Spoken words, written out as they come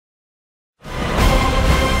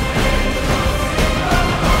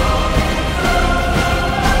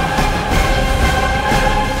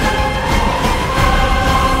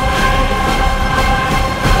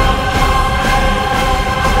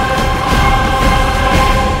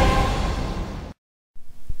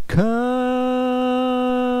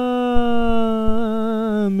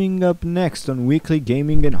up next on weekly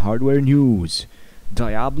gaming and hardware news.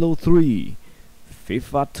 Diablo 3,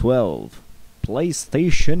 FIFA 12,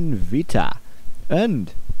 PlayStation Vita,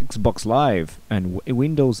 and Xbox Live and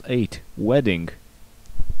Windows 8 wedding.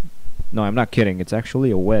 No, I'm not kidding, it's actually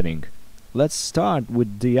a wedding. Let's start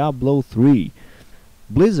with Diablo 3.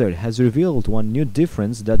 Blizzard has revealed one new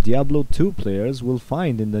difference that Diablo 2 players will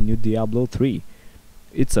find in the new Diablo 3.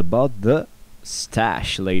 It's about the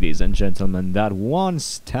stash, ladies and gentlemen. That one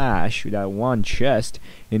stash, that one chest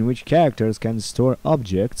in which characters can store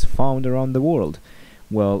objects found around the world.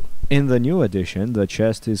 Well, in the new edition, the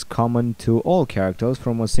chest is common to all characters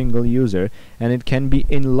from a single user, and it can be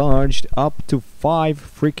enlarged up to 5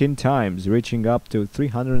 freaking times, reaching up to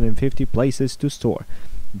 350 places to store.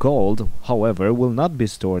 Gold, however, will not be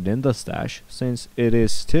stored in the stash, since it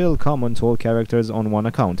is still common to all characters on one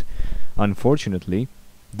account. Unfortunately,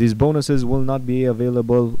 these bonuses will not be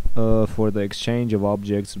available for the exchange of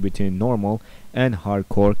objects between normal and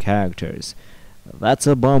hardcore characters. That's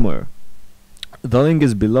a bummer. The link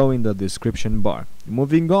is below in the description bar.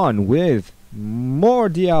 Moving on with more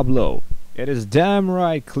Diablo. It is damn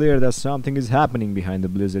right clear that something is happening behind the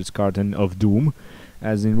Blizzard's curtain of doom,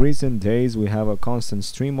 as in recent days we have a constant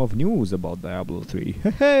stream of news about Diablo 3.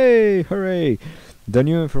 Hey, hooray! The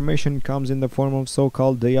new information comes in the form of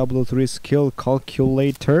so-called Diablo 3 Skill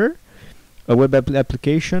Calculator, a web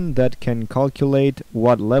application that can calculate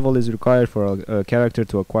what level is required for a character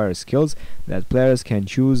to acquire skills that players can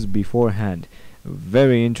choose beforehand.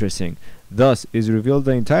 Very interesting. Thus is revealed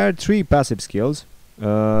the entire 3 passive skills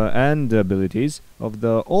and abilities of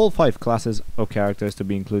all 5 classes of characters to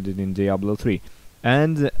be included in Diablo 3,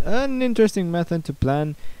 and an interesting method to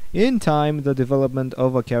plan in time the development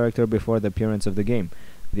of a character before the appearance of the game.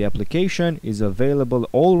 The application is available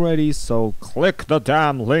already, so click the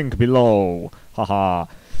damn link below. Haha.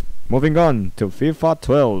 Moving on to FIFA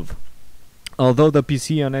 12. Although the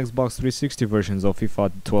PC and Xbox 360 versions of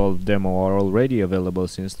FIFA 12 demo are already available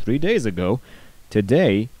since 3 days ago,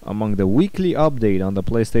 today, among the weekly update on the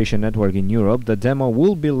PlayStation Network in Europe, the demo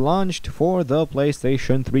will be launched for the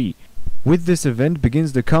PlayStation 3. With this event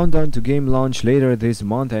begins the countdown to game launch later this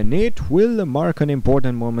month, and it will mark an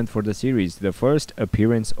important moment for the series, the first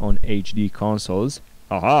appearance on HD consoles.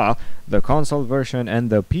 Aha! The console version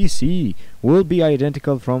and the PC will be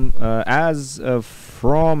identical from the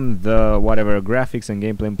whatever graphics and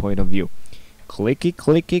gameplay point of view. Clicky,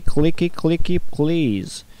 clicky, clicky, clicky,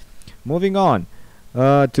 please. Moving on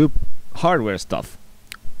to hardware stuff.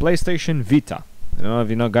 PlayStation Vita. I don't know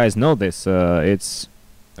if you guys know this. It's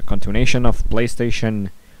a continuation of PlayStation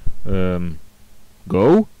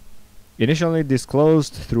Go. Initially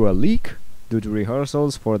disclosed through a leak due to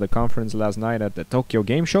rehearsals for the conference last night at the Tokyo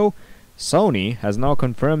Game Show, Sony has now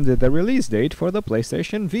confirmed the release date for the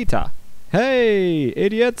PlayStation Vita. Hey,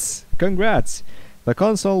 idiots! Congrats! The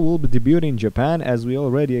console will debut in Japan as we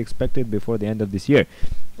already expected before the end of this year,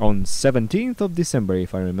 on 17th of December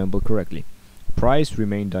if I remember correctly. Price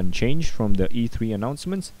remained unchanged from the E3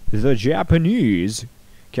 announcements. The Japanese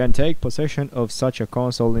can take possession of such a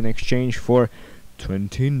console in exchange for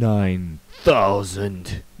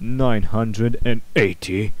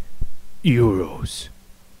 29,980 euros.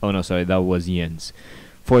 Oh no, sorry, that was yens.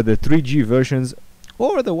 For the 3G versions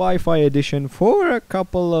or the Wi-Fi edition for a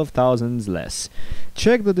couple of thousands less.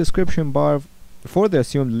 Check the description bar for the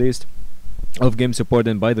assumed list of games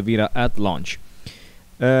supported by the Vita at launch.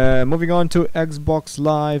 Moving on to Xbox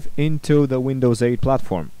Live into the Windows 8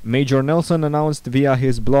 platform. Major Nelson announced via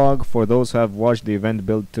his blog, for those who have watched the Event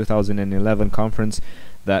Build 2011 conference,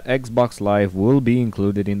 that Xbox Live will be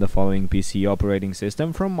included in the following PC operating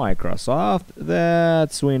system from Microsoft.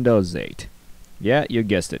 That's Windows 8. Yeah, you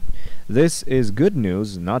guessed it. This is good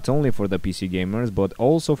news not only for the PC gamers but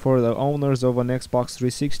also for the owners of an Xbox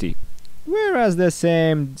 360, whereas the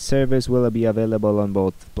same service will be available on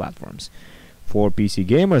both platforms. For PC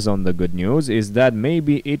gamers, on the good news is that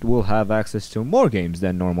maybe it will have access to more games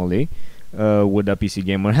than normally would a PC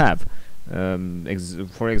gamer have.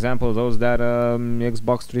 For example, those that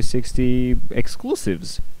Xbox 360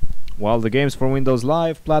 exclusives. While the games for Windows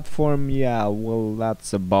Live platform, yeah, well,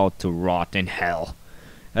 that's about to rot in hell.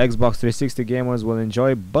 Xbox 360 gamers will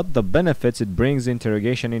enjoy but the benefits it brings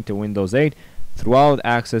integration into Windows 8 throughout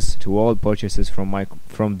access to all purchases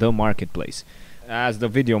from the marketplace, as the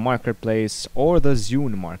video marketplace or the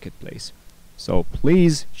Zune marketplace. So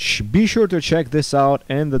please be sure to check this out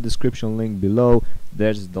in the description link below.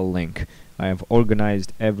 There's the link. I have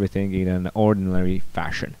organized everything in an ordinary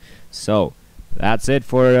fashion. So that's it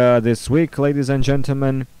for this week, ladies and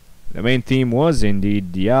gentlemen. The main theme was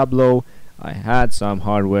indeed Diablo. I had some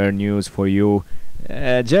hardware news for you,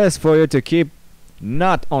 just for you to keep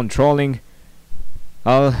not on trolling.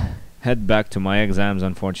 I'll head back to my exams,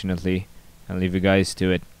 unfortunately, and leave you guys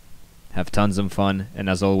to it. Have tons of fun, and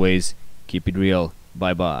as always, keep it real.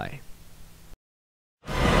 Bye bye.